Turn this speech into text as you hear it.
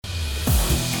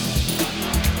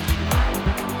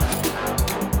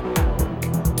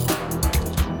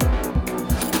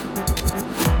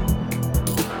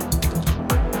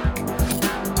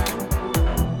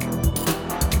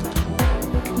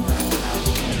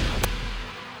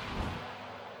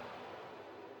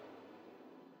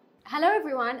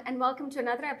everyone, and welcome to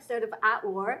another episode of At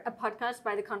War, a podcast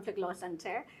by the Conflict Law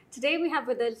Center. Today we have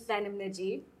with us Zainab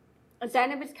Najib.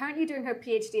 Zainab is currently doing her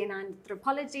PhD in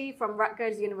anthropology from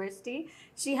Rutgers University.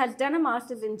 She has done a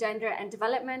master's in gender and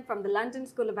development from the London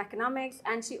School of Economics,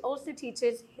 and she also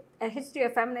teaches a history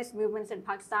of feminist movements in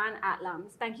Pakistan at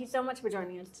LUMS. Thank you so much for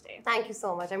joining us today. Thank you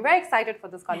so much. I'm very excited for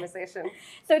this conversation.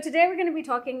 So today we're going to be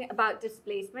talking about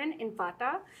displacement in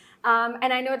FATA.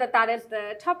 And I know that is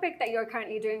the topic that you're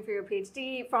currently doing for your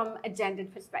PhD from a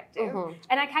gendered perspective. Mm-hmm.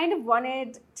 And I kind of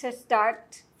wanted to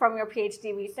start from your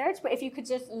PhD research, but if you could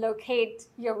just locate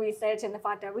your research in the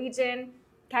FATA region,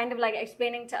 kind of like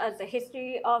explaining to us the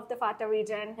history of the FATA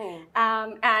region,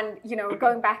 and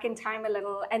going back in time a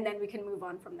little, and then we can move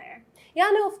on from there.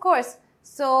 Yeah, no, of course.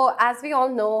 So as we all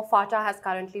know, FATA has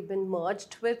currently been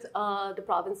merged with the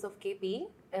province of KP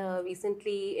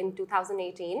recently in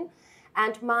 2018.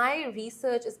 And my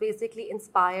research is basically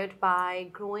inspired by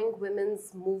growing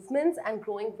women's movements and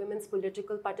growing women's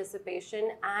political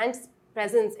participation and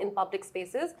presence in public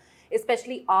spaces,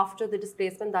 especially after the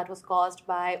displacement that was caused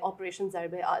by Operation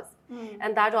Zarb-e-Az.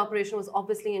 And that operation was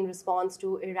obviously in response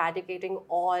to eradicating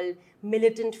all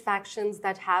militant factions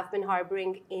that have been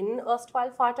harboring in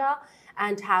erstwhile FATA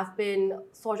and have been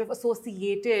sort of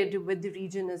associated with the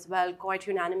region as well, quite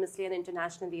unanimously and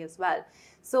internationally as well.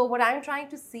 So what I'm trying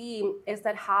to see is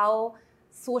that how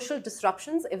social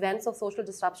disruptions, events of social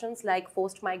disruptions like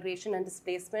forced migration and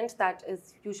displacement that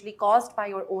is usually caused by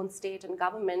your own state and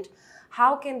government,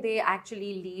 how can they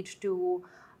actually lead to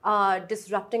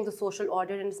disrupting the social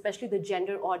order and especially the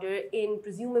gender order in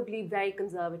presumably very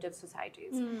conservative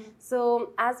societies.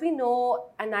 So as we know,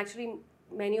 and actually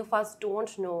many of us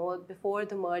don't know, before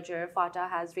the merger, FATA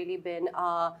has really been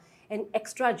an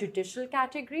extrajudicial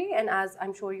category, and as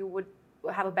I'm sure you would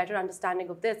have a better understanding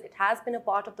of this, it has been a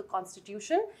part of the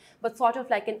constitution, but sort of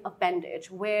like an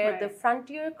appendage where the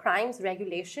Frontier Crimes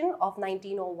Regulation of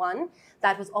 1901,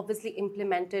 that was obviously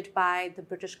implemented by the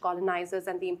British colonizers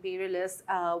and the imperialists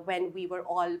when we were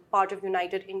all part of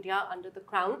United India under the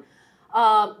Crown,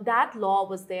 that law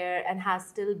was there and has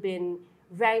still been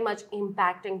very much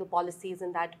impacting the policies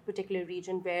in that particular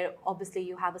region, where obviously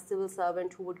you have a civil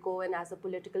servant who would go in as a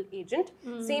political agent,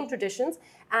 same traditions,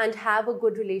 and have a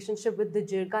good relationship with the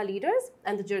Jirga leaders,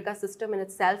 and the Jirga system in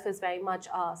itself is very much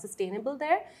sustainable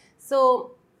there.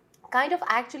 So kind of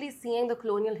actually seeing the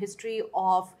colonial history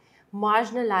of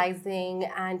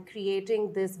marginalizing and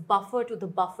creating this buffer to the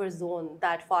buffer zone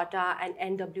that FATA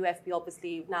and NWFP,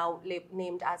 obviously now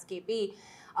named as KP,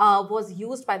 was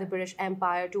used by the British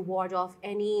Empire to ward off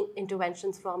any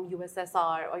interventions from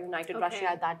USSR or United Russia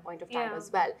at that point of time as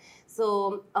well.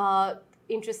 So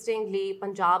interestingly,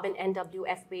 Punjab and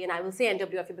NWFP, and I will say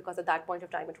NWFP because at that point of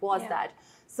time it was that.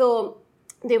 So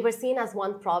they were seen as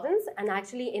one province, and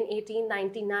actually in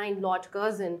 1899, Lord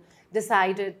Curzon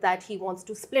decided that he wants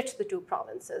to split the two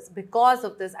provinces because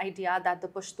of this idea that the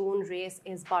Pashtun race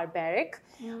is barbaric,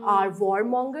 are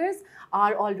warmongers,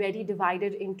 are already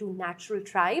divided into natural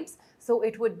tribes. So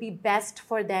it would be best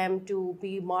for them to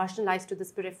be marginalized to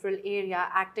this peripheral area,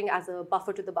 acting as a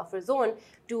buffer to the buffer zone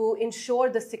to ensure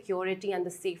the security and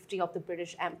the safety of the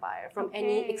British Empire from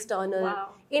any external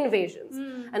invasions.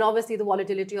 And obviously the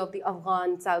volatility of the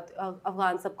Afghan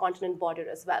subcontinent border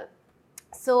as well.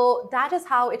 So that is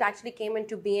how it actually came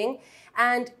into being.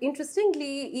 And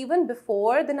interestingly, even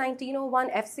before the 1901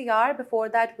 FCR, before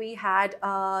that we had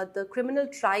the Criminal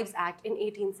Tribes Act in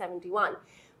 1871,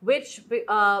 which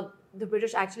the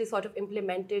British actually sort of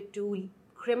implemented to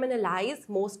criminalize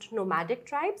most nomadic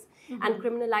tribes and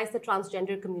criminalize the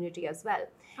transgender community as well.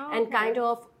 And kind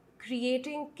of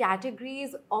creating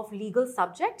categories of legal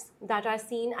subjects that are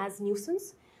seen as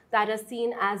nuisance, that are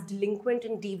seen as delinquent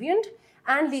and deviant,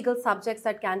 and legal subjects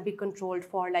that can be controlled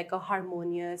for like a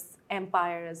harmonious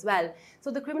empire as well.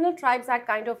 So the Criminal Tribes Act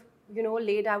kind of,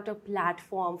 laid out a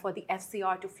platform for the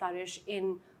FCR to flourish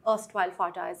in erstwhile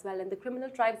FATA as well. And the Criminal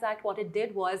Tribes Act, what it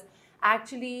did was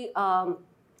actually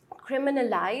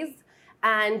criminalize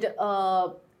and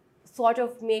sort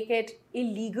of make it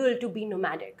illegal to be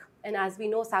nomadic. And as we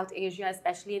know, South Asia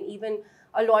especially, and even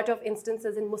a lot of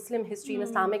instances in Muslim history, in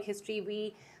Islamic history,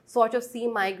 we sort of see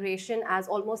migration as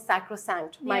almost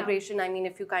sacrosanct. Migration, I mean,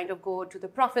 if you kind of go to the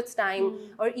Prophet's time,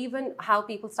 or even how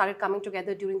people started coming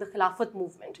together during the Khilafat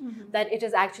movement, that it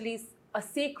is actually a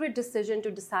sacred decision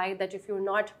to decide that if you're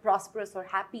not prosperous or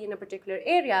happy in a particular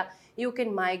area, you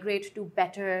can migrate to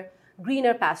better,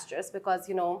 greener pastures because,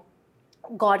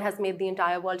 God has made the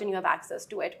entire world and you have access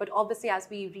to it. But obviously, as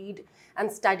we read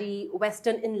and study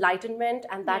Western Enlightenment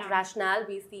and that rationale,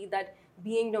 we see that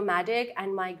being nomadic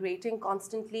and migrating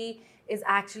constantly is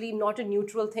actually not a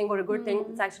neutral thing or a good thing.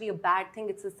 It's actually a bad thing.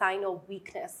 It's a sign of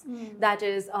weakness. That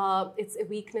is, it's a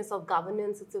weakness of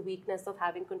governance. It's a weakness of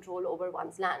having control over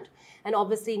one's land. And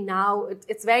obviously now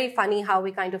it's very funny how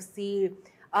we kind of see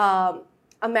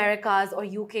America's or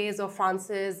UK's or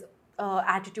France's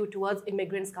attitude towards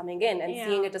immigrants coming in and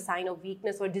seeing it a sign of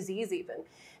weakness or disease even.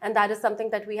 And that is something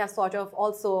that we have sort of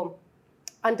also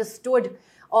understood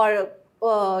or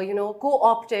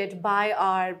co-opted by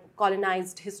our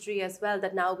colonized history as well,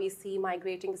 that now we see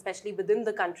migrating, especially within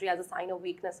the country, as a sign of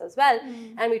weakness as well.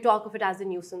 And we talk of it as a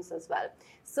nuisance as well.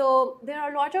 So there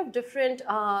are a lot of different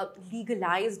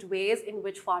legalized ways in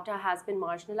which FATA has been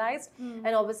marginalized.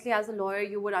 And obviously, as a lawyer,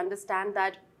 you would understand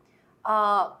that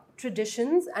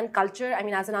traditions and culture, I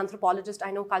mean, as an anthropologist, I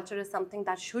know culture is something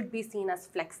that should be seen as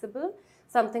flexible,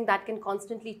 something that can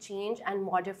constantly change and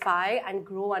modify and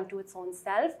grow unto its own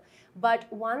self.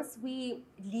 But once we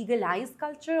legalize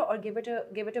culture or give it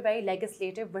a very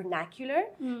legislative vernacular,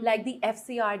 like the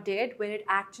FCR did, where it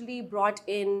actually brought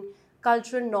in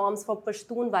cultural norms for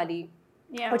Pashtunwali,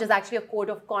 which is actually a code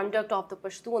of conduct of the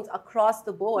Pashtuns across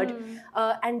the board,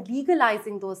 and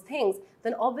legalizing those things,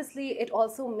 then obviously it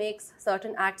also makes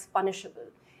certain acts punishable.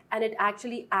 And it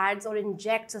actually adds or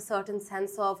injects a certain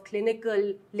sense of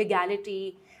clinical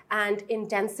legality and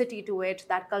intensity to it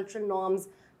that cultural norms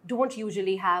don't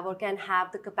usually have or can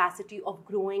have the capacity of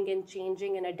growing and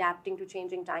changing and adapting to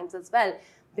changing times as well.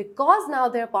 Because now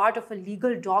they're part of a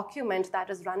legal document that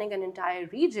is running an entire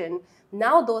region,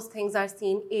 now those things are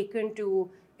seen akin to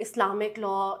Islamic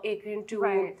law, akin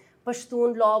to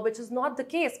Pashtun law, which is not the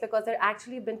case because they're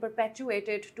actually been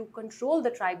perpetuated to control the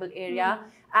tribal area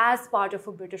as part of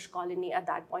a British colony at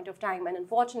that point of time. And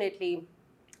unfortunately,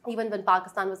 even when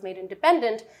Pakistan was made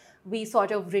independent, we sort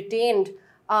of retained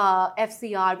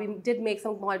FCR. We did make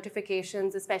some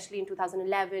modifications, especially in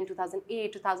 2011,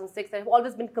 2008, 2006. There have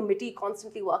always been committee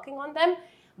constantly working on them,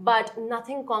 but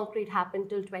nothing concrete happened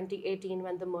till 2018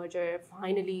 when the merger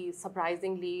finally,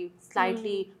 surprisingly,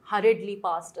 slightly hurriedly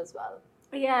passed as well.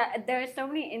 Yeah, there are so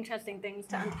many interesting things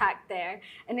to unpack there,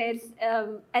 and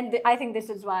I think this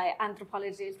is why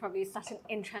anthropology is probably such an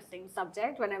interesting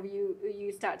subject. Whenever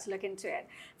you start to look into it,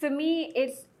 for me,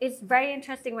 it's very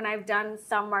interesting. When I've done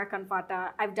some work on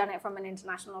FATA, I've done it from an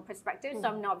international perspective, so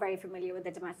I'm not very familiar with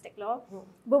the domestic law.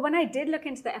 But when I did look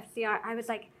into the FCR, I was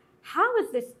like, how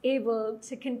is this able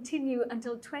to continue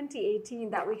until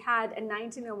 2018 that we had a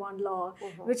 1901 law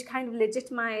which kind of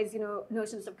legitimized,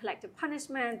 notions of collective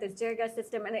punishment, this jirga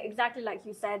system, and exactly like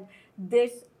you said,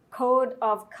 this code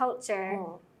of culture,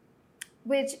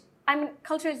 which, I mean,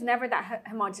 culture is never that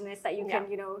homogenous that you can,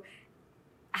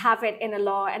 have it in a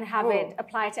law and have it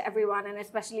apply to everyone. And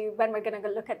especially when we're going to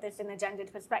look at this in a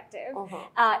gendered perspective,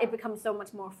 it becomes so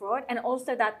much more fraught. And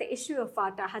also that the issue of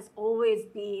FATA has always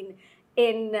been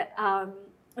in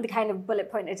the kind of bullet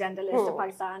point agenda list of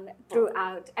Pakistan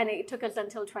throughout. And it took us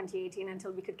until 2018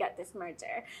 until we could get this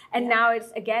merger. And now it's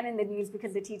again in the news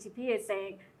because the TTP is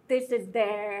saying this is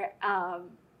their,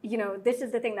 this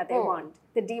is the thing that they want,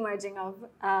 the demerging of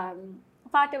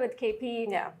FATA with KP.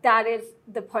 That is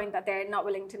the point that they're not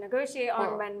willing to negotiate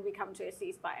on when we come to a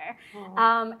ceasefire.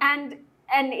 And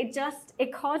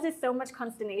it causes so much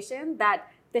consternation that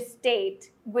the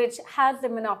state, which has the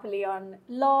monopoly on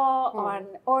law, on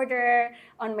order,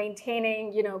 on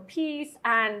maintaining, peace,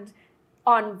 and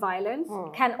on violence,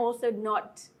 can also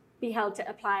not be held to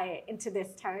apply into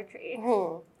this territory.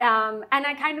 And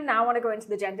I kind of now want to go into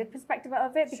the gendered perspective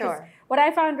of it, because what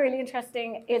I found really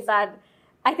interesting is that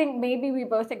I think maybe we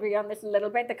both agree on this a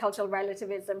little bit. The cultural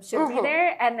relativism should be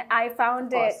there. And I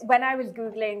found it when I was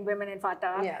Googling women in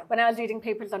FATA, when I was reading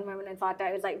papers on women in FATA,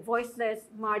 it was like voiceless,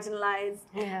 marginalized.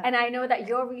 And I know that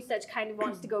your research kind of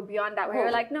wants to go beyond that, where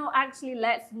you're like, no, actually,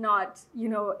 let's not,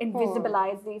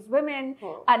 invisibilize these women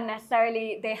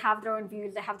unnecessarily. They have their own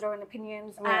views, they have their own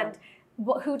opinions. And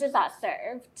who does that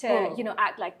serve to,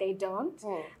 act like they don't?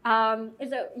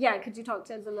 Could you talk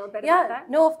to us a little bit about that?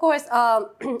 No, of course.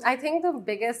 I think the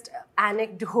biggest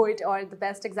anecdote or the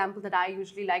best example that I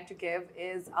usually like to give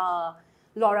is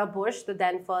Laura Bush, the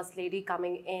then First Lady,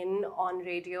 coming in on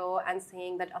radio and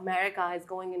saying that America is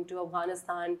going into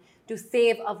Afghanistan to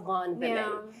save Afghan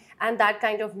women. And that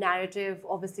kind of narrative,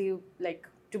 obviously,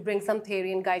 to bring some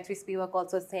theory, and Gayatri Spivak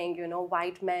also saying,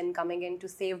 white men coming in to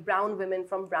save brown women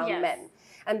from brown men.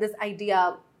 And this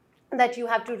idea that you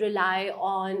have to rely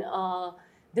on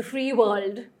the free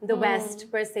world, the West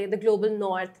per se, the global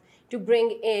North, to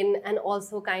bring in and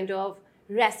also kind of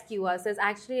rescue us. There's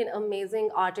actually an amazing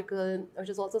article, which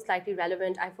is also slightly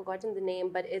relevant. I've forgotten the name,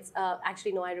 but it's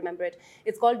actually, no, I remember it.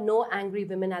 It's called No Angry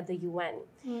Women at the UN,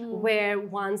 where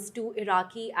once 2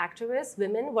 Iraqi activists,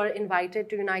 women, were invited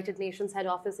to United Nations head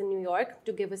office in New York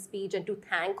to give a speech and to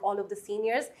thank all of the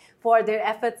seniors for their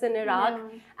efforts in Iraq.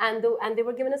 And they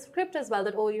were given a script as well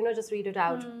that, oh, just read it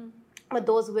out. But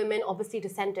those women obviously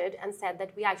dissented and said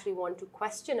that we actually want to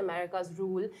question America's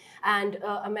rule and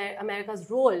America's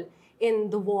role in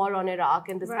the war on Iraq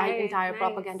and this entire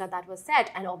propaganda that was set.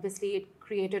 And obviously it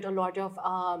created a lot of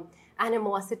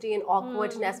animosity and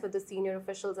awkwardness with the senior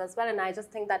officials as well. And I just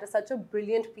think that is such a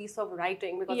brilliant piece of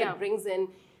writing because it brings in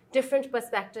different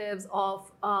perspectives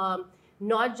of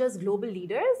not just global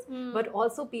leaders, but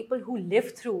also people who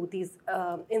live through these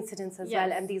incidents as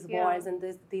well, and these wars and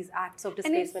these acts of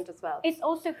displacement as well. It's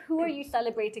also who are you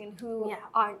celebrating and who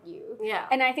aren't you?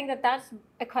 And I think that that's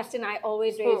a question I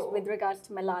always raise with regards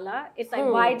to Malala. It's like,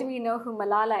 why do we know who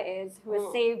Malala is, who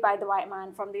was saved by the white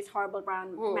man from these horrible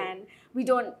brown men?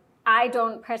 I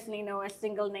don't personally know a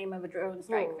single name of a drone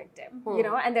strike victim,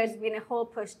 and there's been a whole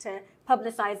push to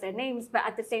publicize their names, but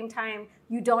at the same time,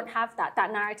 you don't have that.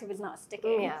 That narrative is not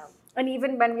sticking. And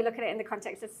even when we look at it in the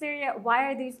context of Syria,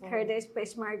 why are these Kurdish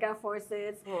Peshmerga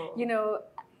forces,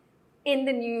 in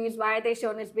the news? Why are they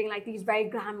shown as being like these very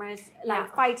glamorous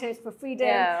fighters for freedom?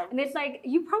 And it's like,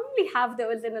 you probably have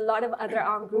those in a lot of other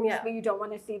armed groups, but you don't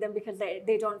want to see them because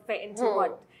they don't fit into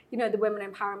what the women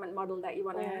empowerment model that you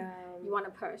want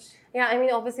to push. I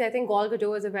mean, obviously, I think Gal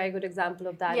Gadot is a very good example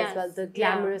of that as well. The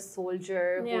glamorous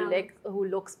soldier who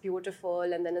looks beautiful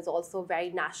and then is also very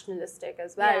nationalistic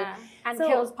as well. And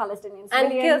kills Palestinian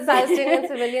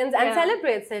civilians. And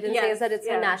celebrates it and says that it's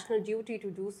a national duty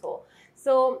to do so.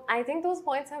 So I think those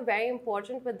points are very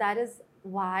important, but that is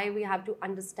why we have to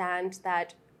understand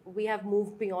that we have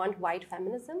moved beyond white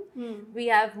feminism. We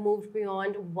have moved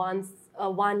beyond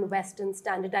one Western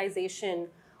standardization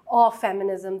of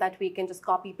feminism that we can just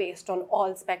copy paste on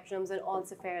all spectrums and all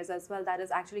spheres as well. That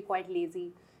is actually quite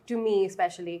lazy to me,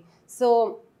 especially.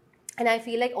 So, and I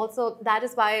feel like also that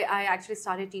is why I actually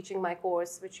started teaching my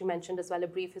course, which you mentioned as well, A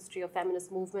Brief History of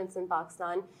Feminist Movements in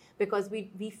Pakistan, because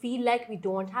we feel like we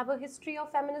don't have a history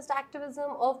of feminist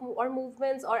activism or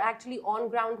movements or actually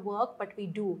on-ground work, but we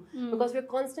do. Because we're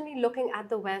constantly looking at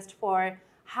the West for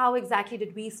how exactly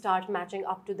did we start matching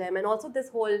up to them. And also this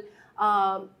whole,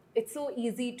 it's so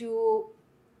easy to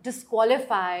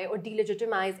disqualify or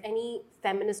delegitimize any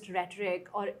feminist rhetoric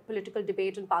or political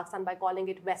debate in Pakistan by calling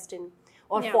it Western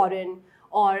or foreign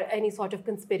or any sort of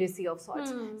conspiracy of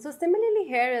sorts. So similarly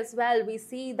here as well, we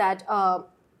see that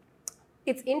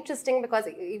it's interesting because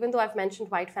even though I've mentioned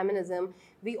white feminism,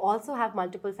 we also have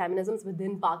multiple feminisms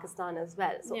within Pakistan as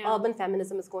well. So urban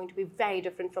feminism is going to be very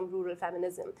different from rural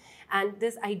feminism. And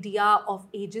this idea of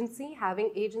agency, having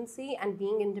agency and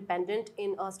being independent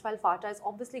in erstwhile FATA is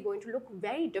obviously going to look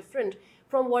very different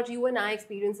from what you and I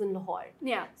experience in Lahore.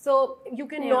 So you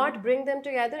cannot bring them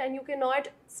together and you cannot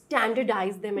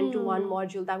standardize them into one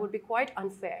module. That would be quite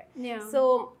unfair.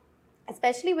 So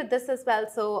especially with this as well,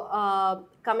 so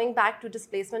coming back to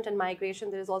displacement and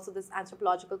migration, there is also this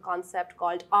anthropological concept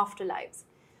called afterlives.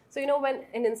 So, when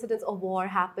an incident of war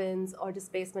happens or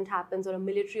displacement happens or a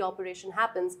military operation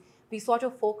happens, we sort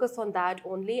of focus on that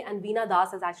only. And Veena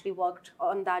Das has actually worked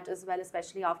on that as well,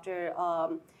 especially after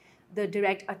the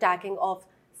direct attacking of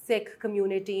Sikh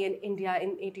community in India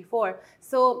in '84.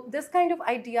 So this kind of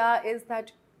idea is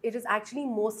that it is actually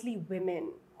mostly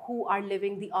women who are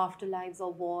living the afterlives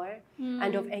of war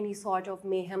and of any sort of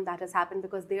mayhem that has happened,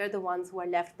 because they are the ones who are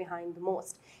left behind the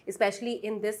most. Especially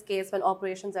in this case when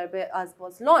Operation Zarb-e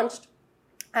was launched,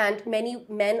 and many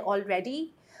men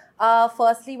already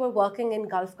firstly were working in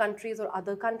Gulf countries or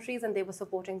other countries, and they were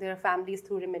supporting their families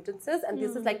through remittances, and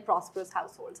this is like prosperous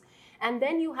households. And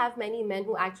then you have many men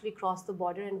who actually crossed the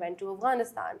border and went to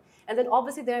Afghanistan. And then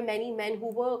obviously there are many men who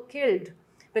were killed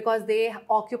because they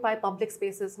occupy public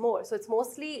spaces more. So it's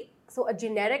mostly, so a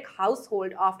generic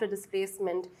household after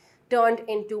displacement turned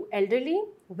into elderly,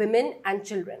 women and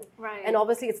children. And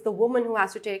obviously it's the woman who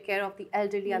has to take care of the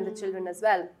elderly and the children as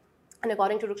well. And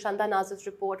according to Rukshanda Naz's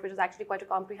report, which is actually quite a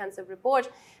comprehensive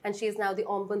report, and she is now the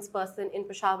ombudsperson in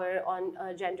Peshawar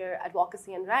on gender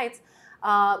advocacy and rights,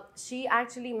 she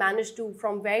actually managed to,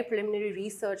 from very preliminary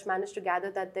research, managed to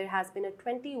gather that there has been a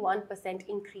 21%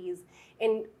 increase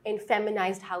in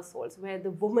feminized households where the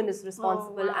woman is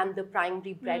responsible and the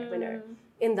primary breadwinner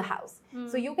in the house.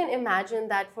 So you can imagine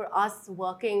that for us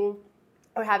working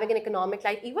or having an economic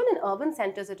life, even in urban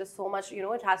centers, it is so much,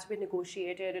 it has to be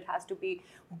negotiated, it has to be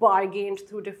bargained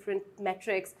through different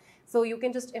metrics. So you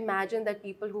can just imagine that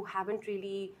people who haven't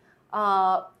really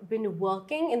been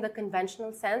working in the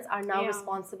conventional sense are now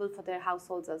responsible for their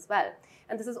households as well.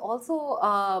 And this is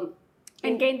also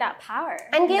and gain that power.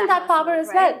 And gain that power as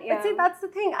well. Yeah. But see, that's the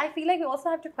thing. I feel like we also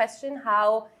have to question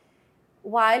how,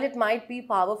 while it might be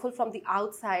powerful from the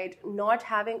outside, not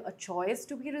having a choice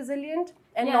to be resilient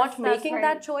and not making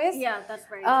that choice that's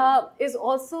very is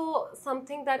also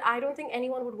something that I don't think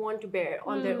anyone would want to bear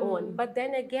on their own. But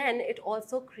then again, it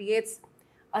also creates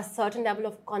a certain level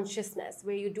of consciousness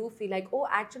where you do feel like, oh,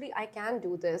 actually, I can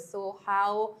do this. So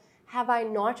how have I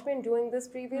not been doing this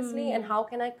previously, and how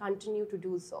can I continue to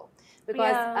do so?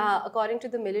 Because according to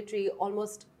the military,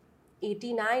 almost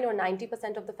 89 or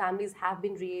 90% of the families have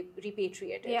been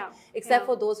repatriated, except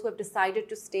for those who have decided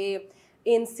to stay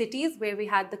in cities where we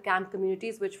had the camp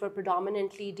communities, which were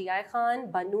predominantly Diyai Khan,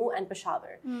 Banu, and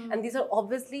Peshawar. And these are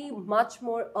obviously much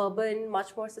more urban,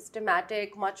 much more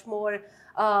systematic, much more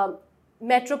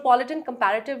metropolitan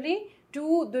comparatively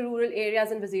to the rural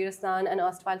areas in Waziristan and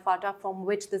erstwhile FATA, from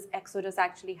which this exodus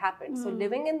actually happened. So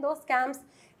living in those camps,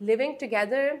 living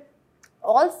together,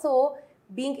 also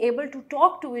being able to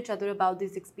talk to each other about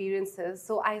these experiences.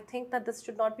 So I think that this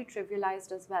should not be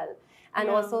trivialized as well. And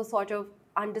also sort of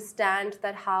understand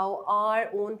that how our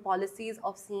own policies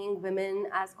of seeing women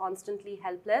as constantly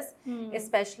helpless,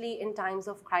 especially in times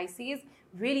of crises,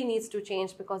 really needs to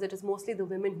change, because it is mostly the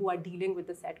women who are dealing with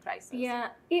the said crisis. Yeah,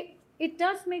 it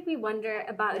does make me wonder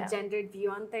about a gendered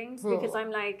view on things, because I'm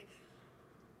like,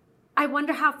 I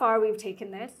wonder how far we've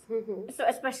taken this. So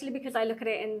especially because I look at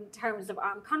it in terms of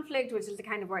armed conflict, which is the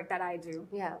kind of work that I do.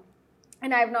 Yeah.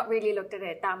 And I've not really looked at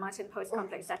it that much in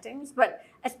post-conflict settings, but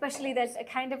especially there's a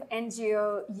kind of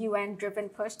NGO, UN-driven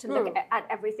push to look at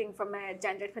everything from a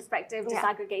gendered perspective,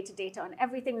 disaggregated data on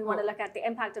everything. We want to look at the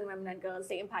impact on women and girls,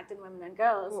 the impact on women and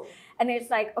girls. And it's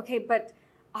like, okay, but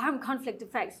armed conflict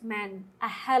affects men a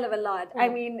hell of a lot. I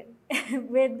mean,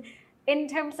 in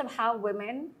terms of how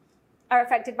women are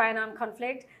affected by an armed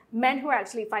conflict, men who are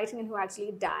actually fighting and who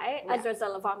actually die as a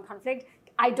result of armed conflict,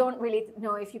 I don't really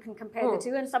know if you can compare the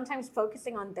two. And sometimes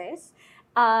focusing on this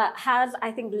has,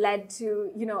 I think, led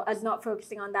to, us not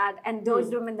focusing on that. And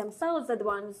those women themselves are the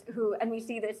ones who, and we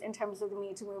see this in terms of the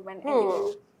Me Too movement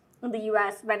in the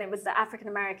US, when it was the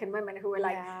African-American women who were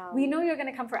like, we know you're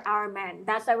going to come for our men.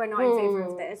 That's why we're not in favor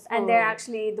of this. And they're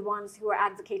actually the ones who are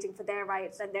advocating for their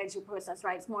rights and their due process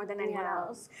rights more than anyone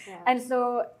else.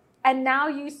 And now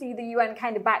you see the UN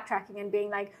kind of backtracking and being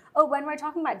like, oh, when we're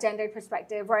talking about gendered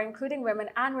perspective, we're including women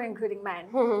and we're including men.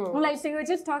 Like, so you're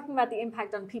just talking about the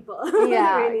impact on people,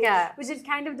 really, which is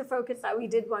kind of the focus that we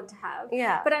did want to have.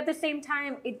 But at the same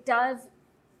time, it does,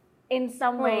 in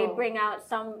some way, bring out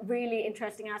some really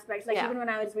interesting aspects. Like even when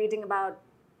I was reading about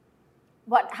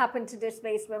what happened to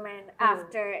displaced women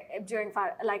after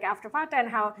FATA, and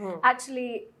how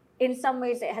actually, in some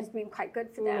ways, it has been quite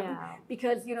good for them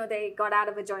because, they got out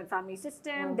of a joint family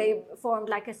system. They formed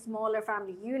like a smaller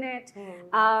family unit.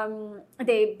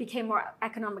 They became more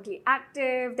economically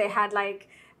active. They had like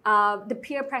the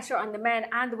peer pressure on the men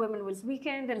and the women was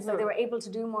weakened. And so they were able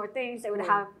to do more things. They would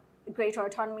have greater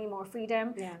autonomy, more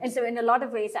freedom. And so in a lot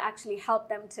of ways, it actually helped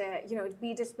them to,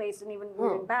 be displaced and even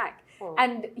moving back.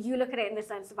 And you look at it in the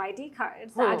sense of ID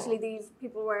cards. So actually, these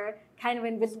people were kind of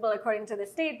invisible according to the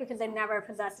state because they never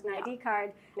possessed an ID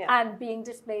card. And being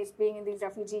displaced, being in these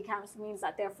refugee camps means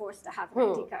that they're forced to have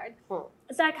an ID card.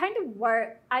 So I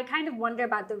kind of wonder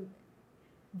about the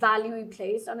value we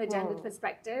place on a gendered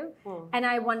perspective. And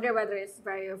I wonder whether it's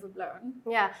very overblown.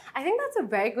 Yeah, I think that's a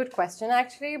very good question,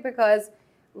 actually, because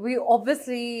we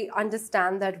obviously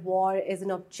understand that war is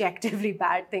an objectively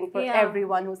bad thing for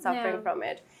everyone who's suffering from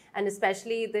it. And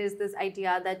especially there's this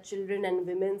idea that children and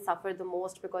women suffer the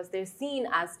most because they're seen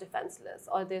as defenseless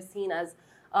or they're seen as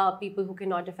people who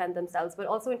cannot defend themselves. But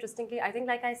also interestingly, I think,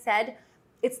 like I said,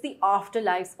 it's the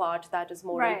afterlife part that is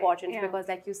more important because,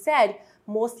 like you said,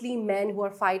 mostly men who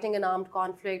are fighting an armed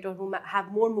conflict or who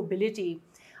have more mobility,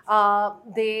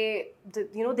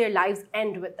 their lives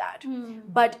end with that.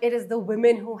 But it is the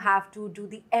women who have to do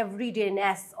the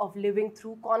everydayness of living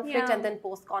through conflict and then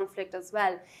post-conflict as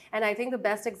well. And I think the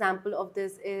best example of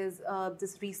this is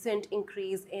this recent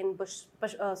increase in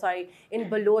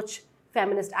Baloch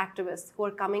feminist activists who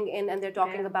are coming in and they're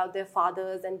talking about their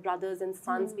fathers and brothers and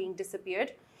sons being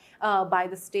disappeared by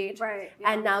the state,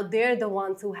 and now they're the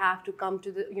ones who have to come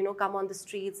on the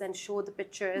streets and show the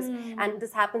pictures. And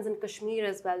this happens in Kashmir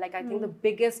as well. Like I think the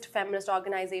biggest feminist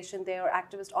organization there, or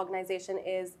activist organization,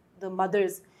 is the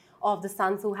mothers of the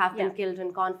sons who have been killed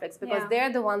in conflicts, because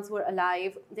they're the ones who are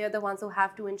alive. They're the ones who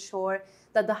have to ensure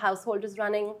that the household is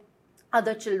running,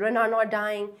 other children are not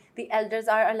dying, the elders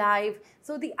are alive.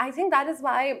 So I think that is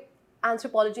why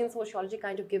anthropology and sociology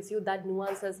kind of gives you that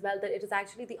nuance as well, that it is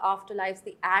actually the afterlives,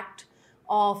 the act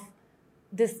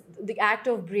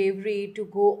of bravery to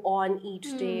go on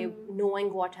each day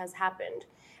knowing what has happened.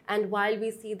 And while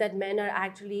we see that men are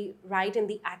actually right in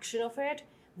the action of it,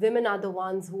 women are the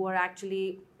ones who are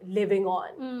actually living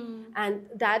on. And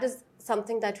that is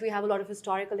something that we have a lot of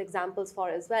historical examples for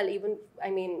as well. Even, I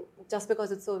mean, just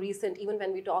because it's so recent, even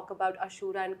when we talk about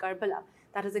Ashura and Karbala,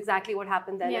 that is exactly what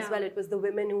happened then as well. It was the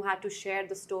women who had to share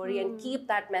the story and keep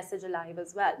that message alive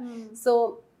as well.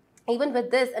 So even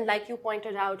with this, and like you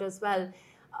pointed out as well,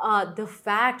 the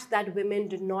fact that women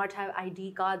did not have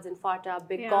ID cards in FATA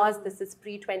because this is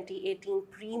pre-2018,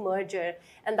 pre-merger,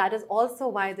 and that is also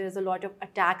why there is a lot of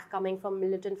attack coming from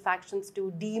militant factions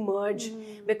to de-merge,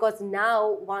 because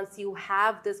now once you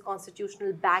have this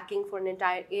constitutional backing for an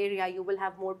entire area, you will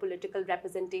have more political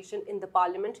representation in the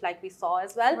parliament, like we saw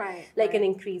as well, an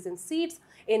increase in seats,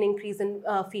 an increase in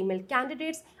female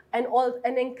candidates, and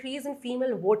an increase in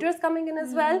female voters coming in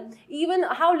as well. Even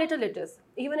how little it is,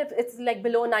 even if it's like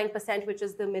below 9%, which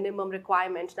is the minimum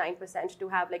requirement, 9% to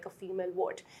have like a female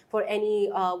vote for any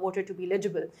voter to be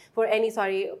eligible, for any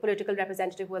political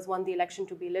representative who has won the election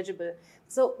to be eligible.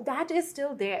 So that is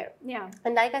still there.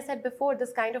 And like I said before,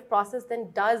 this kind of process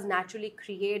then does naturally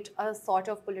create a sort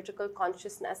of political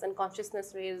consciousness and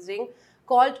consciousness raising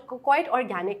called quite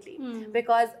organically,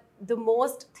 because the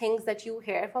most things that you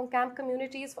hear from camp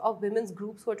communities of women's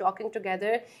groups who are talking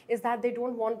together is that they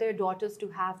don't want their daughters to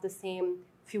have the same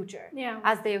future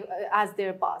as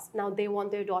their past. Now they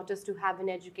want their daughters to have an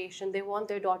education, they want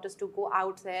their daughters to go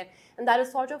out there, and that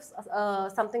is sort of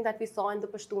something that we saw in the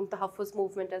Pashtun Tahaffuz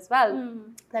movement as well,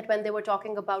 that when they were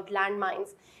talking about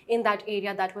landmines in that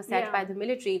area that was set by the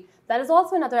military, that is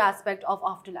also another aspect of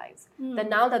afterlives, that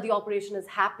now that the operation has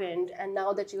happened and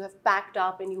now that you have packed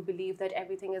up and you believe that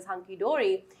everything is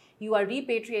hunky-dory, you are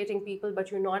repatriating people,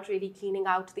 but you're not really cleaning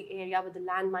out the area with the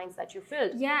landmines that you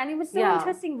filled. And it was so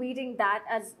interesting reading that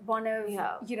as one of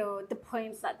the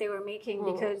points that they were making,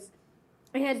 because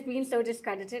it has been so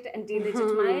discredited and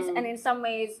delegitimized, and in some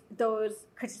ways those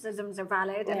criticisms are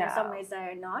valid, and in some ways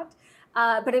they're not.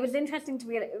 But it was interesting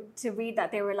to read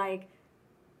that they were like,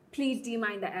 please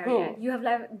demine the area. You have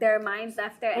left their mines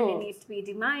left there, and it needs to be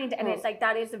demined. And it's like,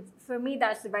 that is, for me,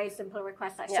 that's a very simple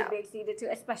request that should be acceded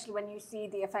to, especially when you see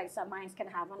the effects that mines can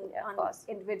have on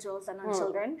individuals and on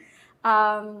children.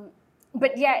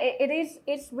 But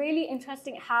it's really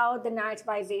interesting how the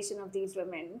narrativization of these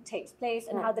women takes place,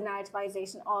 and how the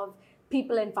narrativization of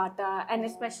people in FATA, and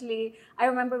especially, I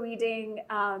remember reading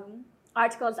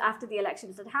articles after the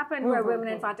elections had happened where women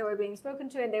in FATA were being spoken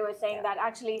to, and they were saying that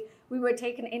actually we were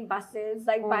taken in buses,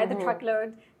 like by the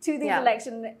truckload, to these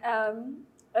election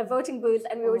voting booths,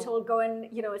 and we were told, go and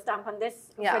stamp on this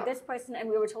for this person, and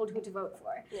we were told who to vote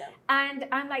for. And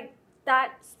I'm like,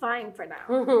 that's fine for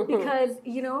now, because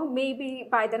maybe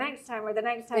by the next time or the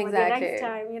next time or the next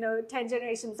time, 10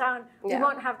 generations down, we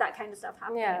won't have that kind of stuff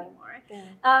happening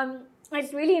anymore.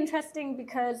 It's really interesting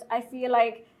because I feel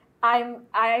like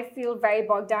I feel very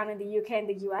bogged down in the UK and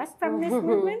the US feminist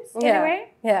movements in a way.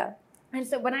 And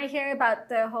so when I hear about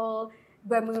the whole,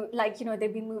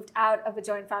 they've been moved out of a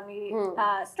joint family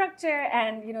structure,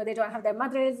 and they don't have their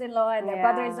mothers-in-law and their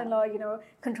brothers-in-law,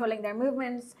 controlling their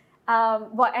movements.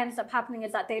 What ends up happening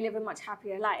is that they live a much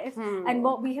happier life. And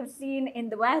what we have seen in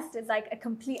the West is like a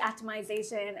complete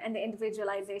atomization and the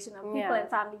individualization of people in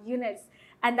family units.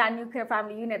 And that nuclear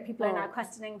family unit, people are now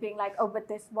questioning, being like, oh, but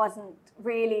this wasn't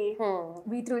really,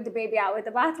 we threw the baby out with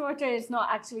the bathwater. It's not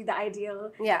actually the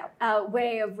ideal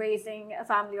way of raising a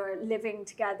family or living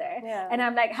together. And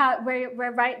I'm like,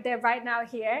 we're right there right now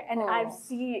here. And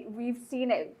we've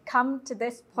seen it come to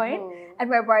this point, and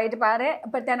we're worried about it.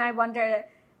 But then I wonder,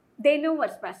 they know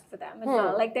what's best for them as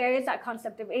well. Like, there is that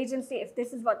concept of agency. If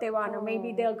this is what they want, or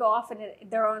maybe they'll go off in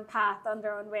their own path, on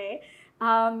their own way.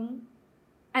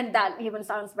 And that even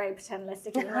sounds very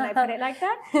paternalistic when I put it like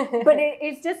that. But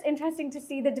it's just interesting to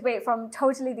see the debate from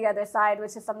totally the other side,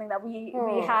 which is something that we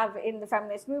have in the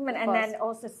feminist movement, and then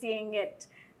also seeing it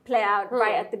play out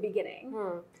right at the beginning.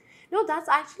 No, that's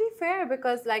actually fair,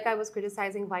 because like I was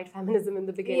criticizing white feminism in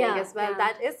the beginning as well.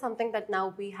 That is something that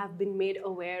now we have been made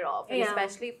aware of, and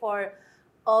especially for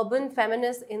urban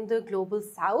feminists in the global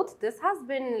South, this has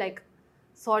been like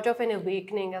sort of an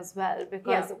awakening as well,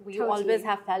 because we always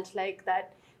have felt like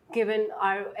that, given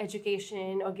our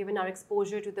education or given our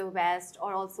exposure to the West,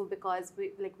 or also because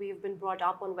we've been brought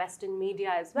up on Western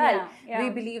media as well, we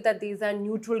believe that these are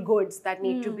neutral goods that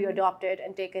need to be adopted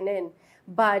and taken in.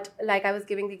 But like I was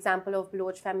giving the example of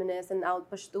Baloch feminists and now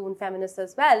Pashtun feminists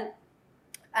as well,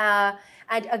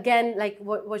 And again, like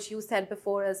what you said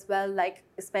before as well, like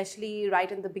especially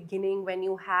right in the beginning when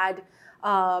you had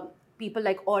people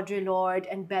like Audre Lorde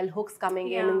and Bell Hooks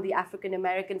coming in the African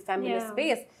American feminist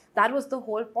space, that was the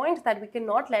whole point, that we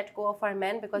cannot let go of our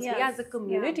men because we as a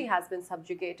community has been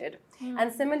subjugated.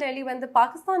 And similarly, when the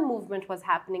Pakistan movement was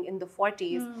happening in the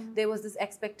 40s, there was this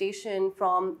expectation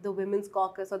from the women's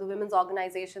caucus or the women's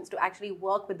organizations to actually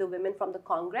work with the women from the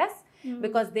Congress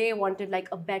because they wanted like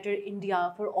a better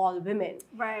India for all women.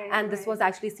 And this was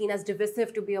actually seen as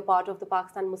divisive to be a part of the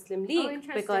Pakistan Muslim League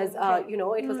because, you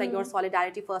know, it was like your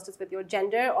solidarity first is with your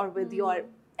gender or with your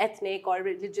ethnic or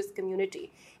religious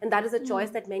community. And that is a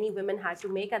choice that many women had to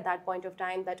make at that point of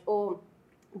time, that, oh,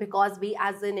 because we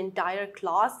as an entire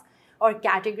class or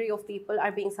category of people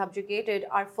are being subjugated,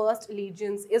 our first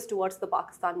allegiance is towards the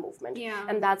Pakistan movement.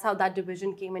 And that's how that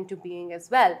division came into being as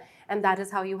well. And that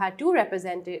is how you had two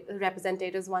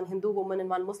representatives, one Hindu woman and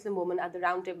one Muslim woman at the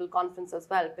Round Table Conference as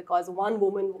well, because one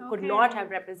woman could not have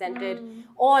represented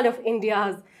all of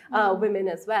India's women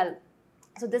as well.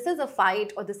 So this is a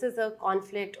fight, or this is a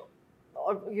conflict,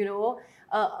 or, you know,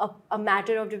 a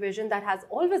matter of division that has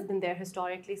always been there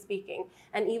historically speaking.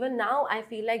 And even now, I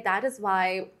feel like that is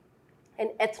why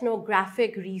an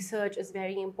ethnographic research is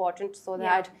very important, so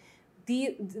that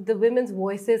the women's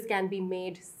voices can be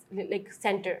made like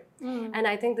center. And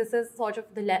I think this is sort of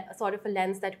a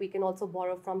lens that we can also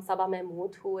borrow from Saba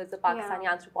Mahmood, who is a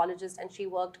Pakistani anthropologist, and she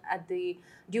worked at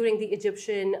during the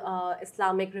Egyptian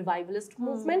Islamic revivalist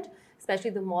movement,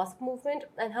 especially the mosque movement.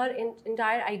 And her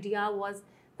entire idea was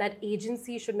that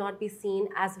agency should not be seen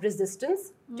as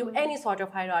resistance to any sort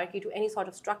of hierarchy, to any sort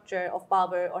of structure of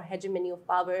power or hegemony of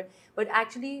power, but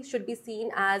actually should be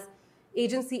seen as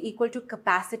agency equal to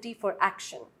capacity for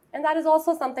action. And that is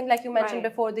also something, like you mentioned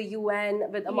before, the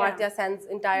UN with Amartya Sen's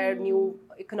entire new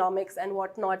economics and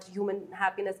whatnot, human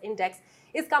happiness index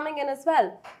is coming in as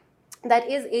well. That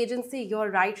is agency, your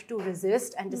right to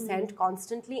resist and dissent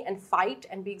constantly and fight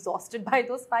and be exhausted by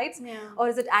those fights? Or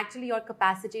is it actually your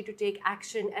capacity to take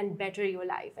action and better your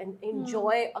life and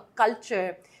enjoy a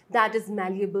culture that is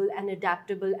malleable and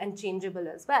adaptable and changeable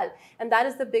as well? And that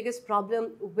is the biggest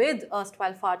problem with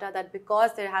erstwhile FATA, that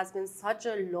because there has been such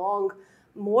a long,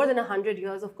 more than 100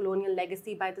 years of colonial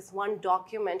legacy by this one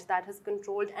document that has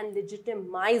controlled and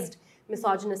legitimized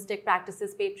misogynistic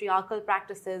practices, patriarchal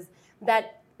practices,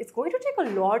 that it's going to take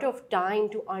a lot of time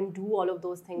to undo all of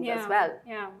those things as well.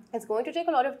 It's going to take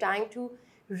a lot of time to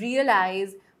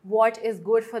realize what is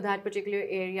good for that particular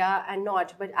area and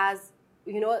not. But as,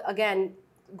 you know, again,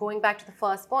 going back to the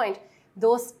first point,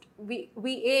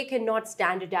 we cannot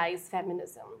standardize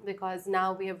feminism, because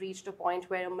now we have reached a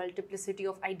point where a multiplicity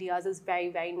of ideas is very,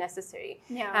 very necessary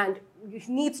and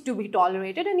needs to be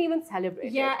tolerated and even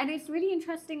celebrated. And it's really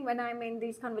interesting when I'm in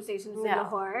these conversations in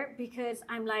Lahore, because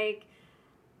I'm like,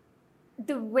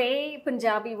 the way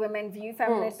Punjabi women view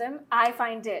feminism, I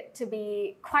find it to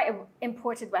be quite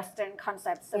imported Western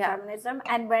concepts of feminism.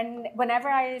 And whenever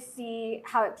I see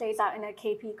how it plays out in a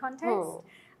KP context,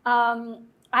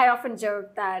 I often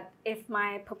joke that if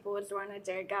my pupus were on a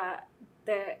jirga,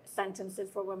 the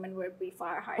sentences for women would be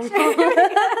far harsher.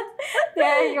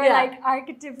 You're like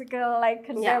archetypical, like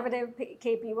conservative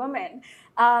KP woman.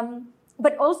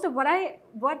 But also what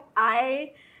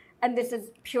I and this is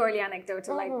purely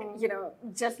anecdotal, like, you know,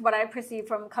 just what I perceive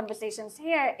from conversations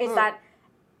here is that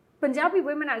Punjabi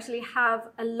women actually have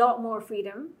a lot more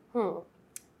freedom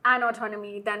and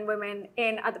autonomy than women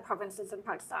in other provinces in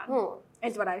Pakistan,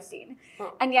 is what I've seen.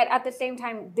 And yet at the same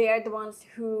time, they're the ones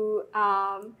who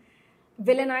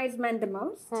villainize men the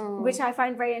most, which I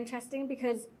find very interesting,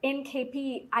 because in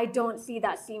KP, I don't see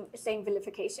that same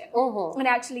vilification. And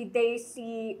actually, they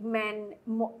see men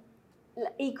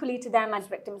equally to them as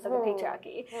victims of the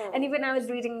patriarchy. And even I was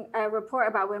reading a report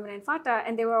about women in FATA,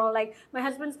 and they were all like, my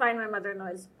husband's fine, my mother-in-law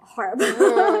is horrible.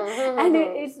 And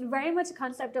it's very much a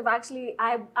concept of actually,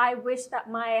 I wish that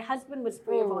my husband was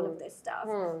free of all of this stuff,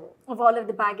 of all of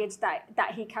the baggage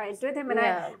that he carries with him. And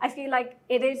I feel like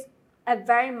it is a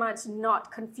very much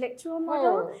not conflictual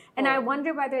model. And I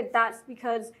wonder whether that's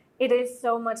because it is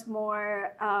so much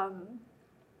more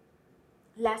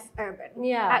less urban,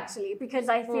 actually, because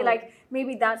I feel like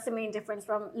maybe that's the main difference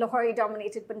from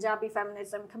Lahori-dominated Punjabi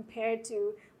feminism compared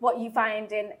to what you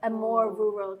find in a more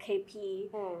rural KP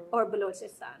or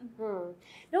Balochistan.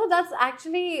 No, that's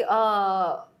actually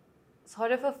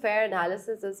sort of a fair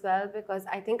analysis as well, because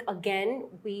I think, again,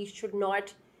 we should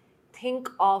not think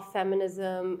of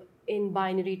feminism in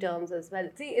binary terms as well.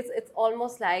 See, it's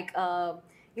almost like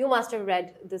you must have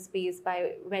read this piece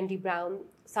by Wendy Brown,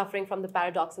 Suffering from the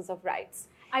Paradoxes of Rights.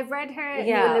 I've read her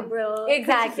neoliberal.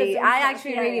 Exactly. I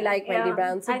actually really like Wendy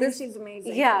Brown. So I think she's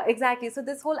amazing. Yeah, exactly. So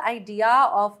this whole idea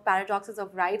of paradoxes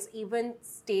of rights, even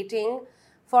stating,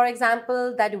 for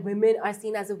example, that women are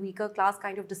seen as a weaker class,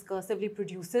 kind of discursively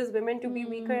produces women to be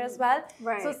weaker as well.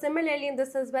 Right. So similarly in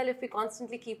this as well, if we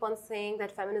constantly keep on saying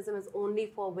that feminism is only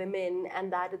for women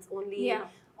and that it's only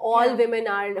all women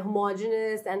are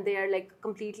homogenous and they are like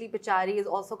completely Pichari, is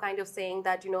also kind of saying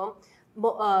that, you know,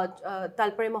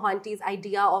 Talpare Mohanty's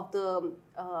idea of the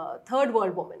third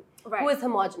world woman who is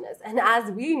homogenous. And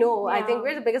as we know, I think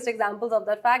we're the biggest examples of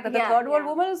that fact that the third world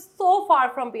woman is so far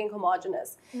from being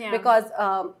homogenous. Because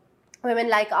women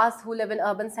like us who live in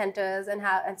urban centers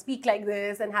and speak like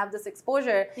this and have this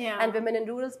exposure, and women in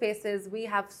rural spaces, we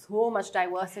have so much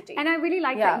diversity. And I really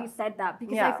like that you said that,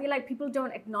 because I feel like people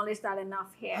don't acknowledge that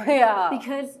enough here.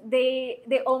 Because they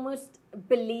almost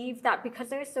believe that because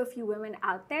there are so few women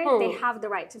out there, they have the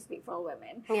right to speak for all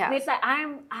women. And it's like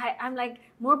I'm like,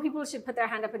 more people should put their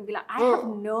hand up and be like, I have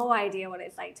no idea what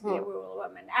it's like to be a rural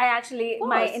woman. I actually,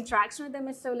 my interaction with them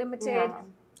is so limited.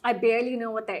 I barely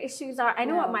know what their issues are. I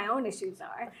know what my own issues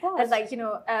are. As like, you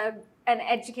know, an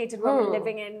educated woman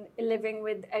living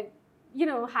with a, you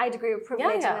know, high degree of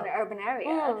privilege in an urban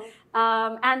area.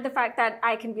 And the fact that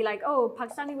I can be like, oh,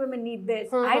 Pakistani women need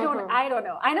this. I don't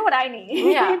know. I know what I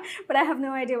need. But I have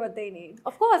no idea what they need.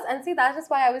 Of course. And see, that is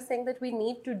why I was saying that we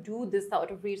need to do this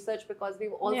sort of research, because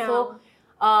we've also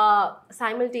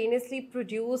simultaneously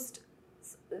produced,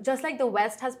 just like the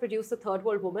West has produced the third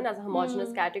world woman as a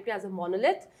homogenous category, as a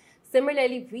monolith,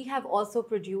 similarly, we have also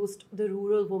produced the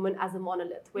rural woman as a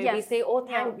monolith, where we say, oh,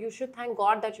 you should thank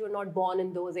God that you were not born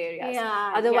in those areas.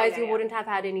 Otherwise, you wouldn't have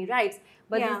had any rights.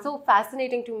 But it's so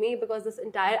fascinating to me, because this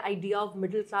entire idea of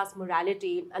middle class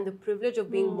morality and the privilege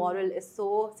of being moral is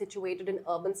so situated in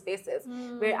urban spaces,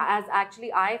 whereas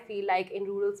actually I feel like in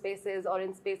rural spaces or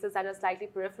in spaces that are slightly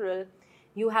peripheral,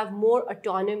 you have more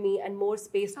autonomy and more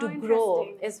space to grow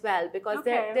as well, because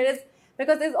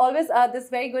there's always this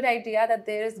very good idea that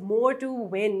there is more to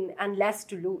win and less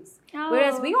to lose.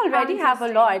 Whereas we already have a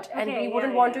lot, and we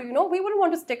wouldn't want to, you know, we wouldn't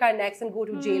want to stick our necks and go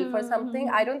to jail for something.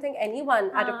 I don't think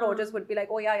anyone at a protest would be like,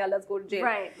 oh yeah, let's go to jail.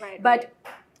 But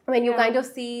when you kind of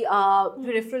see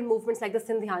peripheral movements like the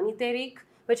Sindhyani Tehreek,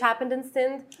 which happened in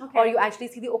Sindh, or you actually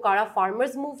see the Okara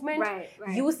farmers movement,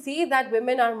 you see that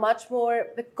women are much more,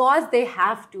 because they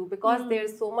have to, because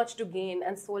there's so much to gain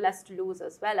and so less to lose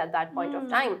as well at that point of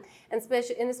time. And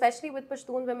especially with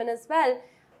Pashtun women as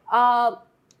well,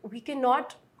 we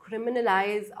cannot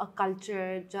criminalize a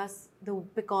culture just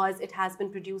because it has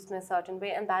been produced in a certain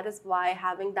way. And that is why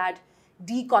having that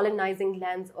decolonizing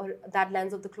lens, or that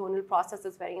lens of the colonial process,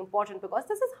 is very important, because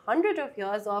this is hundreds of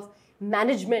years of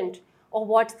management or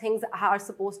what things are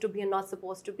supposed to be and not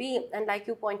supposed to be. And like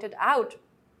you pointed out,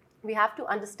 we have to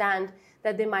understand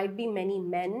that there might be many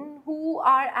men who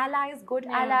are allies, good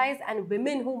allies, and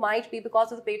women who might be,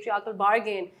 because of the patriarchal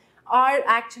bargain, are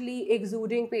actually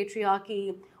exuding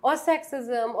patriarchy or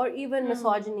sexism or even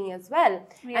misogyny as well.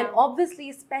 And obviously,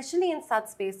 especially in such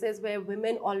spaces where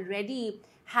women already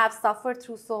have suffered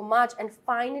through so much, and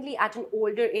finally at an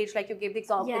older age, like you gave the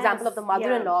example of the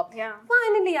mother-in-law,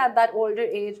 finally at that older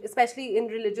age, especially in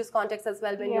religious context as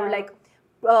well, when you're like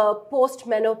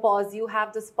post-menopause, you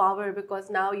have this power, because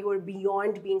now you are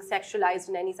beyond being sexualized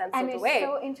in any sense of the way. And it's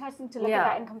so interesting to look at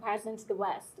that in comparison to the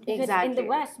West. Because in the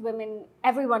West,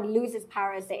 everyone loses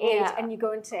power as they age, and you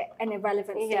go into an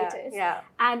irrelevant status.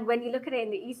 And when you look at it in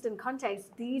the Eastern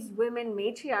context, these women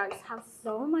matriarchs have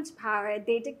so much power.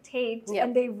 They dictate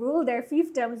and they rule their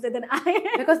fiefdoms with an iron.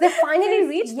 Because they finally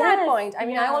reached that point. I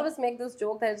mean, I always make this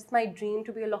joke that it's my dream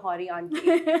to be a Lahori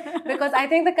auntie. Because I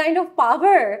think the kind of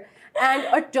power and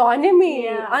autonomy,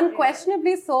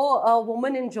 unquestionably so, a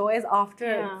woman enjoys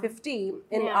after 50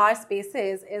 in our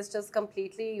spaces is just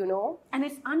completely, you know. And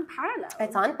it's unparalleled.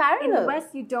 It's unparalleled. In the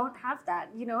West, you don't have that.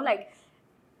 You know, like,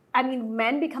 I mean,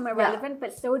 men become irrelevant,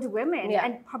 but so do women,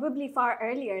 and probably far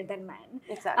earlier than men.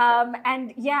 Exactly.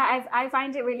 And I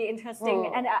find it really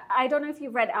interesting. And I don't know if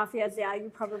you've read Afia Zia, you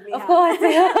probably have. Of course.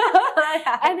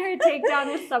 And her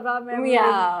takedown of Sabah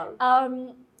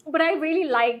Mahmood. But I really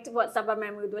liked what Sabah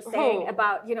Mahmood was saying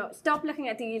about, you know, stop looking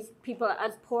at these people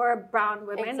as poor brown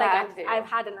women. Exactly. Like, I've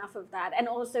had enough of that. And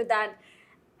also that,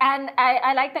 and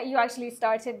I like that you actually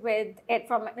started with it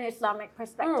from an Islamic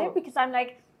perspective, because I'm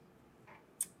like,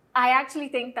 I actually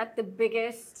think that the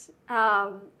biggest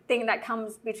thing that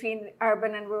comes between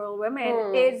urban and rural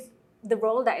women is the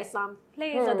role that Islam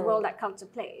plays or the role that culture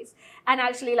plays. And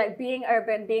actually, like, being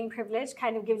urban, being privileged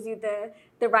kind of gives you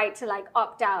the right to like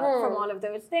opt out from all of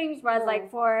those things. Whereas like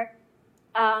for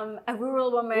a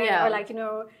rural woman Yeah. or like, you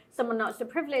know, someone not so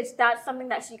privileged, that's something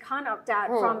that she can't opt out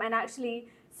from, and actually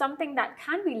something that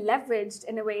can be leveraged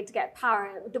in a way to get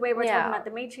power. The way we're talking about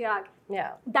the matriarch,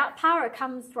 that power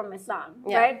comes from Islam,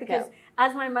 right? Because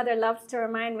as my mother loves to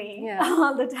remind me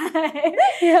all the time,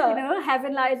 you know,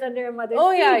 heaven lies under a mother's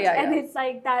feet. And it's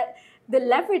like that the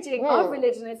leveraging of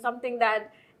religion is something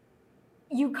that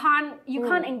you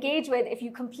can't engage with if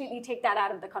you completely take that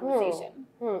out of the conversation.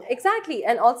 Exactly.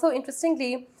 And also,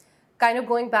 interestingly, kind of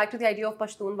going back to the idea of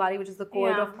Pashtunwali, which is the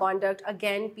code of conduct,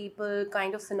 again, people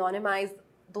kind of synonymize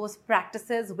those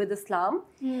practices with Islam.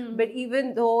 But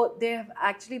even though they have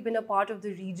actually been a part of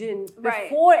the region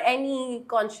before any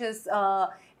conscious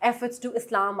efforts to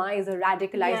Islamize or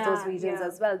radicalize those regions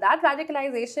as well. That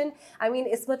radicalization, I mean,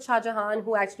 Ismat Shah Jahan,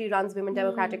 who actually runs Women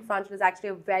Democratic Front, is actually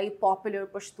a very popular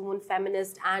Pashtun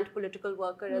feminist and political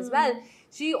worker as well.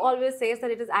 She always says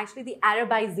that it is actually the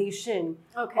Arabization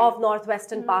of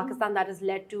northwestern Pakistan that has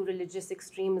led to religious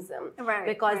extremism.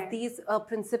 Because these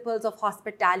principles of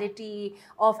hospitality,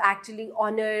 of actually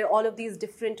honor, all of these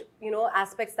different, you know,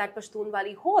 aspects that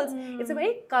Pashtunwali holds, it's a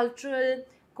very cultural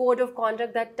code of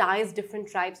conduct that ties different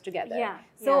tribes together.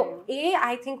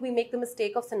 I think we make the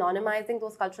mistake of synonymizing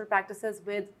those cultural practices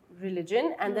with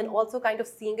religion, and then also kind of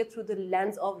seeing it through the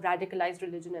lens of radicalized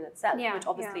religion in itself, which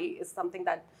obviously is something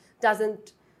that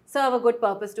doesn't serve a good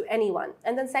purpose to anyone.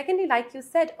 And then secondly, like you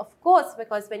said, of course,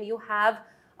 because when you have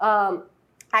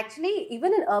actually,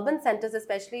 even in urban centers,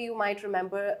 especially, you might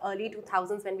remember early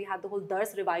 2000s when we had the whole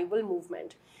Dars revival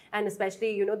movement. And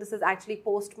especially, you know, this is actually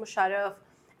post-Musharraf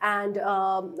and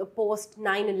post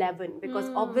 9/11,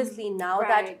 because obviously now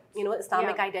that, you know,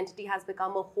 Islamic identity has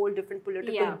become a whole different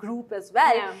political group as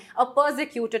well, a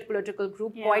persecuted political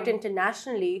group quite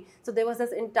internationally. So there was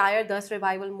this entire Dars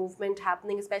revival movement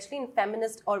happening, especially in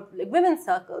feminist or like women's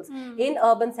circles in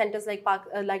urban centers like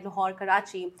Lahore,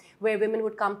 Karachi, where women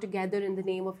would come together in the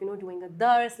name of, you know, doing a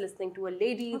Dars, listening to a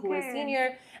lady who is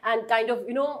senior, and kind of,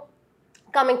 you know,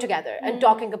 coming together and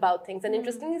talking about things. And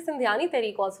interestingly, Sindhyani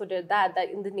Tehreek also did that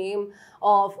in the name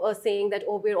of saying that,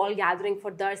 oh, we're all gathering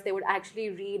for Dars, they would actually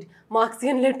read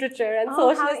Marxian literature and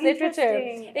socialist literature.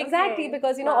 Exactly,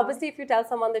 because, you know, obviously if you tell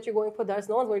someone that you're going for Dars,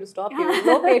 no one's going to stop you.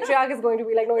 No patriarch is going to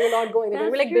be like, no, you're not going. They're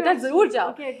going to be like, beta zarur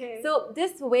jao. So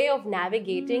this way of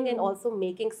navigating and also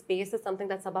making space is something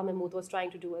that Sabah Mahmood was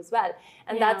trying to do as well.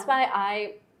 And that's why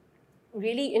I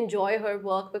really enjoy her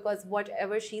work, because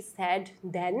whatever she said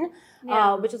then,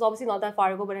 which is obviously not that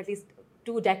far ago, but at least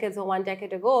 2 decades or 1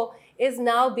 decade ago, is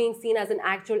now being seen as an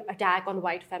actual attack on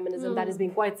white feminism that is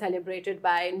being quite celebrated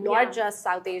by not just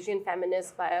South Asian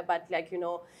feminists, but like, you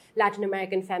know, Latin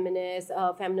American feminists,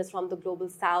 feminists from the global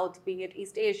South, be it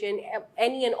East Asian,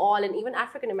 any and all, and even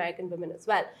African American women as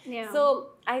well. So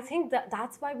I think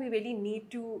that's why we really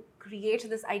need to create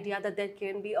this idea that there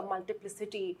can be a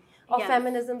multiplicity of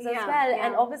feminisms as well.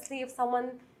 And obviously, if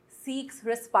someone seeks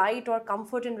respite or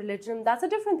comfort in religion, that's a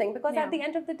different thing, because at the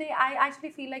end of the day, I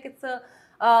actually feel like it's a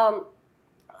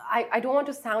I don't want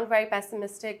to sound very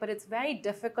pessimistic, but it's very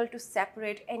difficult to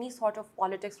separate any sort of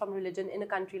politics from religion in a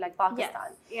country like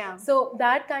Pakistan. So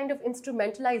that kind of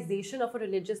instrumentalization of a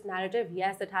religious narrative,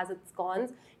 yes, it has its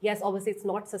cons. Yes, obviously it's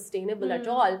not sustainable at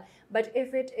all. But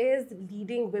if it is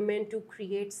leading women to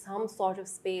create some sort of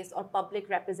space or public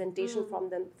representation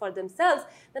for themselves,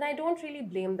 then I don't really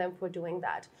blame them for doing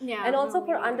that. And also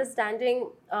for understanding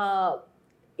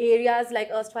areas like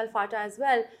erstwhile FATA as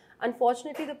well.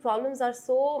 Unfortunately, the problems are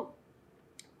so,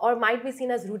 or might be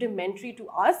seen as rudimentary to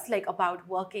us, like about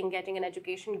working, getting an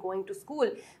education, going to school.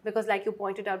 Because like you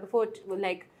pointed out before,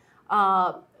 like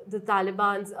the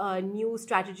Taliban's new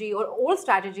strategy or old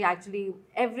strategy, actually,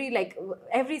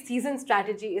 every season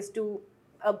strategy is to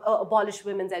abolish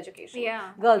women's education,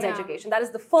 girls' education. That is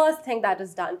the first thing that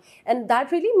is done. And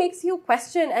that really makes you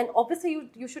question, and obviously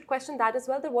you should question that as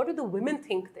well, that what do the women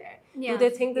think there? Do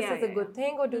they think this is a good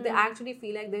thing, or do they actually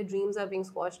feel like their dreams are being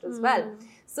squashed as well?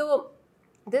 So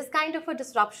this kind of a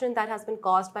disruption that has been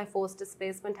caused by forced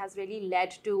displacement has really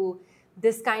led to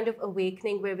this kind of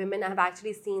awakening, where women have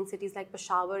actually seen cities like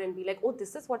Peshawar and be like, oh,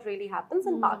 this is what really happens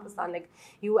in Pakistan. Like,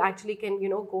 you actually can, you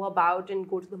know, go about and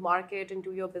go to the market and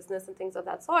do your business and things of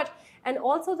that sort. And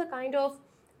also the kind of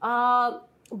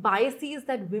biases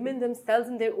that women themselves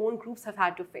in their own groups have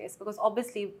had to face. Because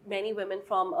obviously many women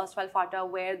from erstwhile FATA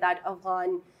wear that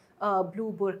Afghan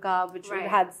blue burqa, which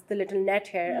has the little net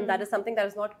hair, and that is something that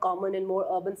is not common in more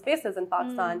urban spaces in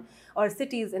Pakistan or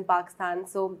cities in Pakistan.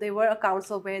 So there were accounts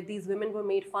of where these women were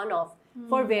made fun of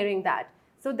for wearing that.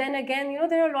 So then again, you know,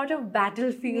 there are a lot of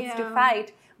battlefields to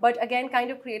fight, but again,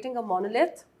 kind of creating a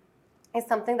monolith is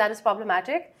something that is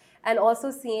problematic. And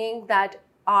also seeing that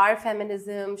our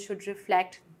feminism should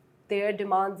reflect their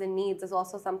demands and needs is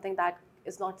also something that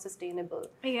is not sustainable,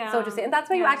 so to say. And that's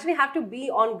why you actually have to be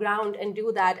on ground and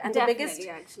do that. And the biggest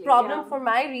problem for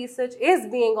my research is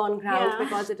being on ground,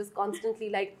 because it is constantly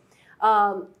like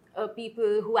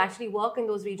people who actually work in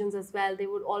those regions as well, they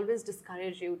would always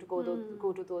discourage you to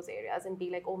go to those areas and be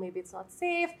like, oh, maybe it's not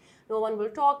safe, no one will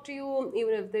talk to you,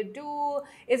 even if they do.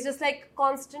 It's just like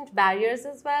constant barriers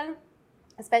as well,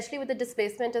 especially with the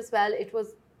displacement as well. It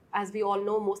was, as we all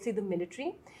know, mostly the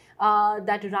military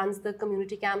that runs the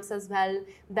community camps as well,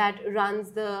 that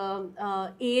runs the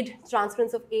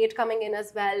transference of aid coming in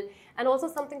as well. And also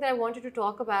something that I wanted to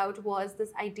talk about was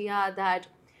this idea that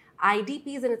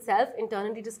IDPs in itself,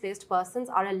 internally displaced persons,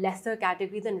 are a lesser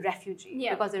category than refugee,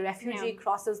 because a refugee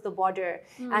crosses the border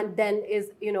and then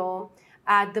is,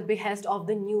 at the behest of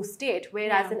the new state,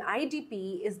 whereas an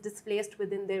IDP is displaced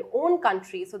within their own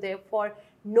country, so therefore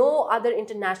no other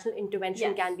international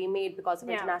intervention can be made because of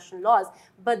international laws.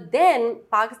 But then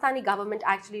Pakistani government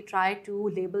actually tried to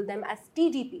label them as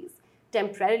TDPs,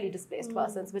 temporarily displaced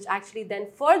persons, which actually then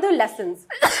further lessens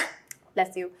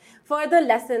further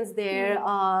lessens their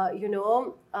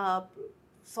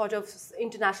sort of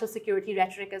international security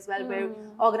rhetoric as well, where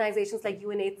organizations like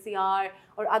UNHCR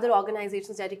or other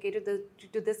organizations dedicated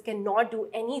to this cannot do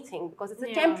anything because it's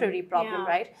a temporary problem,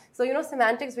 right? So,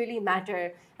 semantics really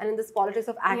matter. And in this politics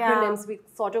of acronyms, we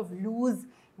sort of lose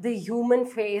the human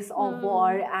face of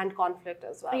war and conflict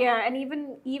as well. Yeah, and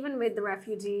even with the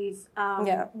refugees,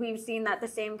 we've seen that the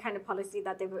same kind of policy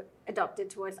that they've adopted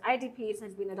towards IDPs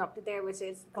has been adopted there, which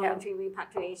is voluntary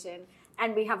repatriation.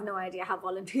 And we have no idea how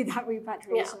voluntary that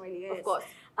repatriation really is. Of course.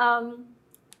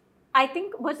 I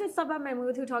think, was it Sabah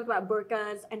Mahmood who talked about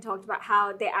burqas and talked about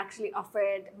how they actually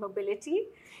offered mobility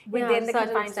within the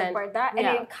confines of burqa? And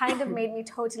it kind of made me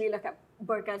totally look at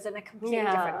burqas in a completely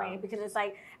different way, because it's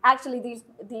like, actually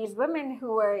these women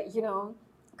who were,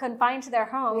 confined to their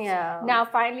homes now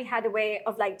finally had a way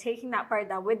of like taking that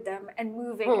burqa with them and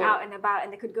moving out and about,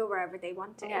 and they could go wherever they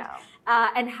wanted.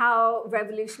 And how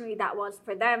revolutionary that was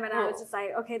for them. And I was just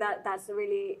like, okay, that's a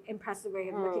really impressive way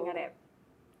of looking at it.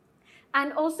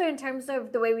 And also in terms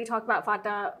of the way we talk about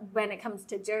FATA when it comes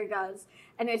to jirgas,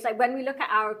 and it's like when we look at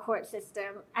our court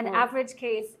system, an average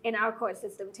case in our court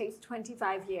system takes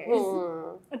 25 years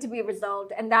to be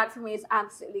resolved. And that for me is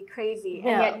absolutely crazy.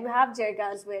 And yet you have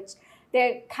jirgas which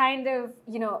they kind of,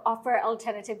 offer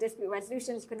alternative dispute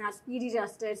resolutions. You can have speedy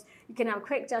justice, you can have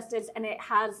quick justice, and it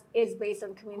is based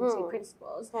on community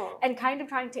principles. And kind of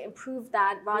trying to improve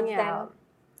that rather than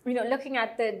looking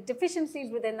at the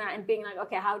deficiencies within that and being like,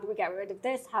 okay, how do we get rid of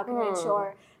this? How can we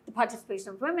ensure the participation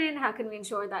of women? How can we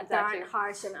ensure that there aren't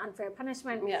harsh and unfair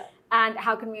punishment? And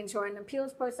how can we ensure an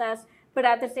appeals process? But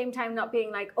at the same time, not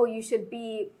being like, oh, you should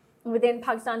be within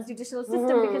Pakistan's judicial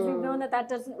system, because we've known that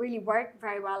doesn't really work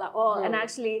very well at all. And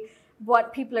actually,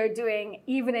 what people are doing,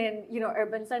 even in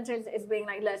urban centers, is being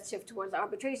like, let's shift towards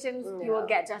arbitrations. You will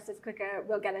get justice quicker.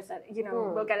 We'll get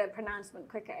we'll get a pronouncement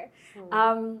quicker.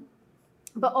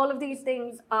 But all of these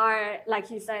things are,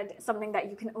 like you said, something that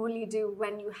you can only do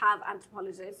when you have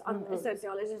anthropologists,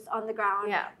 sociologists on the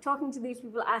ground, talking to these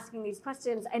people, asking these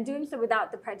questions, and doing so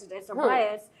without the prejudice or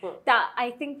bias that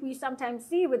I think we sometimes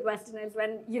see with Westerners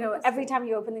when, every time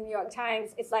you open the New York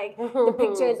Times, it's like the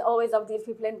picture is always of these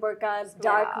people in burqas,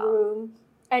 dark room,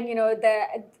 and,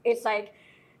 it's like,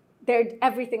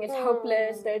 everything is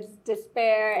hopeless, there's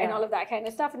despair and all of that kind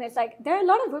of stuff. And it's like, there are a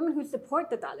lot of women who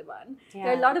support the Taliban. There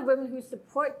are a lot of women who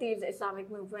support these Islamic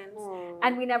movements,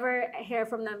 and we never hear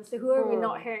from them. So who are we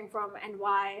not hearing from, and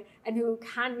why? And who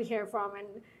can we hear from, and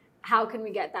how can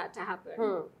we get that to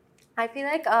happen? I feel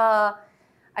like,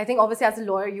 I think obviously as a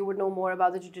lawyer, you would know more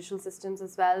about the judicial systems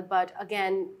as well. But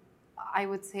again, I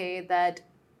would say that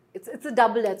it's a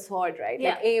double-edged sword, right?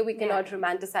 Like, A, we cannot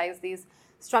romanticize these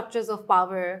structures of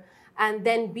power, and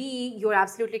then B, you're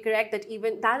absolutely correct that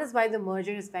even that is why the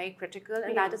merger is very critical,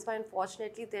 and that is why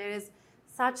unfortunately there is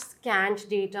such scant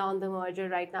data on the merger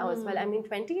right now as well. I mean,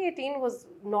 2018 was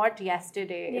not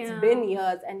yesterday. It's been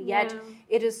years, and yet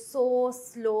it is so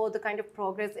slow, the kind of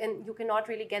progress, and you cannot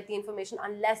really get the information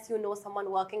unless you know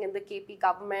someone working in the KP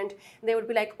government. They would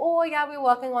be like, oh yeah, we're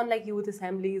working on like youth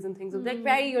assemblies and things, like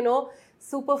very,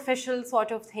 superficial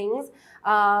sort of things.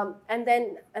 And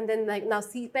then like now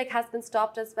CPEC has been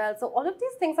stopped as well. So all of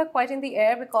these things are quite in the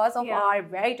air because of our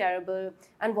very terrible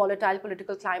and volatile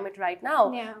political climate right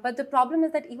now. But the problem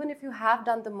is that even if you have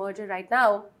done the merger right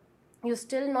now, you're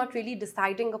still not really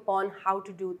deciding upon how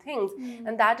to do things.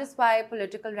 And that is why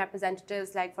political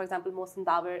representatives like, for example, Mohsin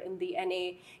Dawer in the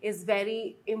NA is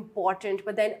very important.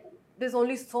 But then there's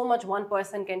only so much one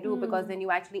person can do, because then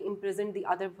you actually imprisoned the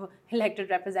other elected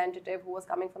representative who was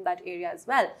coming from that area as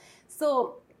well.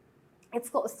 So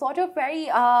it's sort of very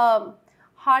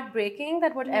heartbreaking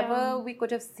that whatever we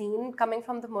could have seen coming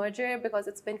from the merger, because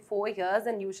it's been 4 years,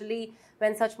 and usually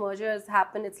when such mergers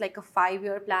happen, it's like a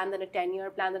 5-year plan, then a 10-year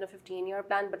plan, then a 15-year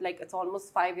plan, but like it's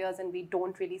almost 5 years and we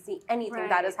don't really see anything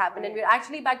that has happened. And we're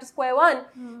actually back to square one,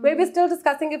 where we're still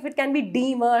discussing if it can be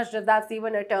demerged, if that's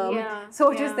even a term,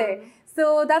 so to say.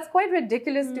 So that's quite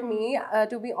ridiculous to me,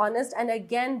 to be honest. And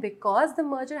again, because the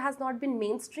merger has not been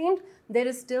mainstreamed, there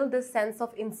is still this sense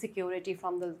of insecurity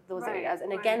from those areas.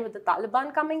 And again, with the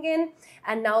Taliban coming in,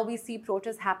 and now we see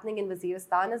protests happening in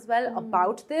Waziristan as well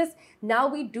about this, now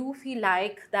we do feel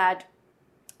like that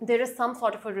there is some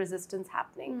sort of a resistance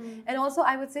happening. And also,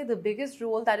 I would say the biggest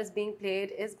role that is being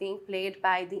played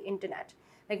by the internet.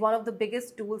 Like one of the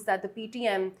biggest tools that the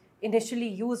PTM initially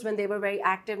used when they were very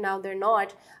active, now they're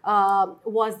not,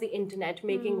 was the internet,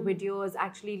 making videos,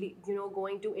 actually,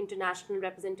 going to international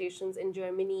representations in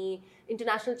Germany,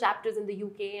 international chapters in the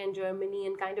UK and Germany,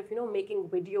 and kind of, making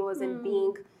videos and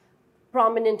being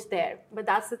prominent there. But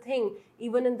that's the thing,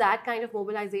 even in that kind of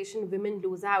mobilization, women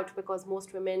lose out, because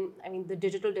most women, I mean, the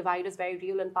digital divide is very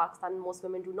real in Pakistan. Most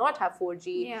women do not have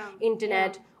 4G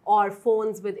internet or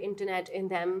phones with internet in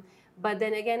them. But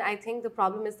then again, I think the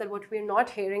problem is that what we're not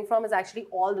hearing from is actually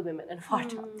all the women in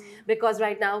FATA. Because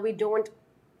right now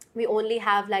we only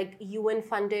have like UN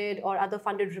funded or other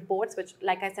funded reports, which,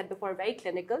 like I said before, are very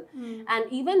clinical. And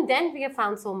even then we have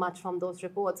found so much from those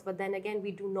reports. But then again, we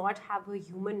do not have a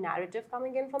human narrative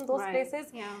coming in from those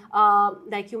places.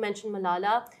 Like you mentioned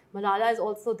Malala. Malala is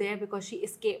also there because she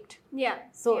escaped.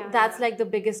 So that's like the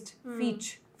biggest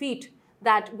feat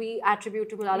that we attribute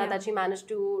to Malala, that she managed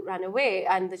to run away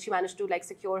and that she managed to like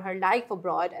secure her life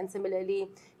abroad. And similarly,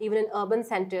 even in urban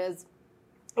centers,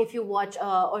 if you watch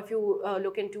or if you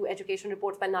look into education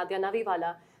reports by Nadia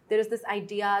Naviwala, there is this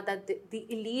idea that the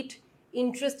elite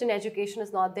interest in education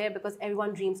is not there because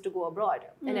everyone dreams to go abroad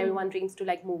and everyone dreams to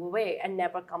like move away and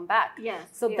never come back.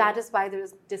 So that is why there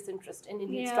is disinterest in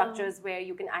elite structures where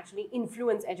you can actually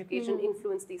influence education,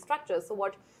 influence these structures. So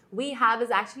what we have is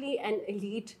actually an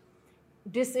elite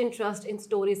disinterest in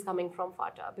stories coming from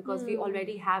FATA, because we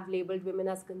already have labeled women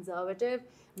as conservative,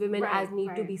 women as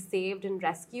need to be saved and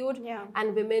rescued,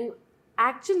 and women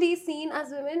actually seen as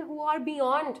women who are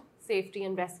beyond safety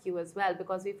and rescue as well,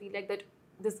 because we feel like that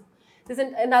this is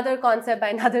another concept by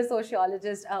another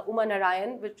sociologist, Uma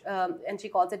Narayan, which and she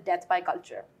calls it death by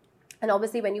culture. And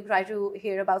obviously when you try to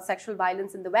hear about sexual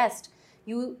violence in the West,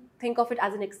 you think of it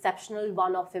as an exceptional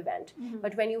one-off event.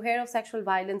 But when you hear of sexual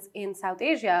violence in South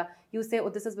Asia, you say, oh,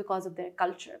 this is because of their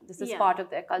culture. This is part of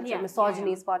their culture.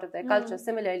 Misogyny is part of their culture.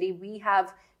 Similarly, we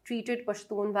have treated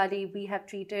Pashtunwali, we have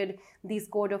treated these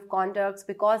code of conducts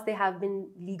because they have been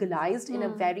legalized in a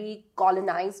very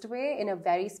colonized way, in a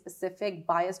very specific,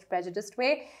 biased, prejudiced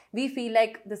way. We feel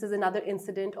like this is another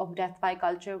incident of death by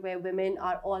culture where women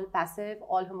are all passive,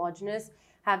 all homogenous,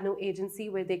 have no agency,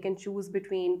 where they can choose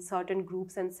between certain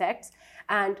groups and sects,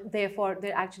 and therefore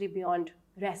they're actually beyond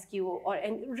rescue, or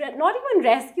not even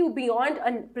rescue,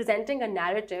 beyond presenting a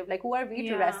narrative. Like, who are we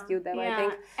to rescue them? I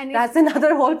think and that's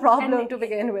another whole problem to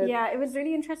begin with. It was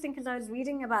really interesting because I was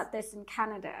reading about this in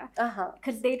Canada,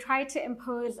 because they tried to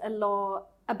impose a law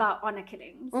about honor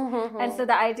killings. And so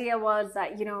the idea was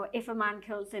that, if a man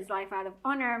kills his wife out of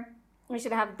honor, we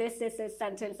should have this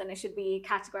sentence, and it should be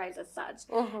categorized as such.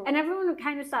 And everyone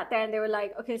kind of sat there and they were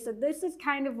like, okay, so this is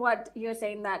kind of what you're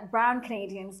saying that brown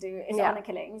Canadians do is honor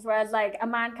killings. Whereas like a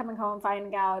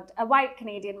white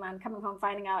Canadian man coming home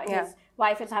finding out his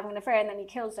wife is having an affair and then he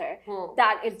kills her,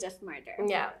 that is just murder.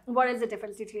 What is the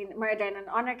difference between murder and an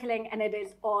honor killing? And it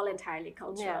is all entirely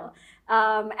cultural.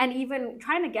 And even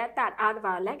trying to get that out of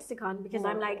our lexicon, because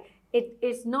I'm like, it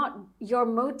is not, your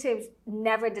motives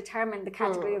never determine the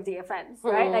category of the offense,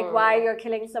 right? Like why you're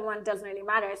killing someone doesn't really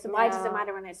matter. So why does it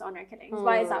matter when it's honor killings?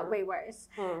 Why is that way worse?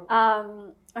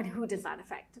 And who does that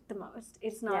affect the most?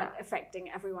 It's not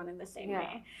affecting everyone in the same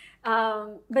way.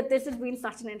 But this has been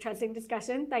such an interesting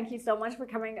discussion. Thank you so much for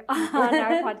coming on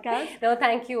our podcast. No,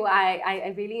 thank you.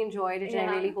 I really enjoyed it, and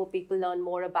I really hope people learn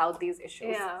more about these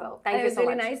issues. So thank you so much.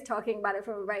 It was really nice talking about it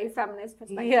from a very feminist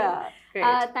perspective.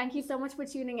 Great. Thank you so much for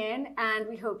tuning in, and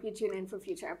we hope you tune in for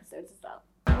future episodes as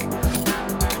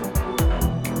well.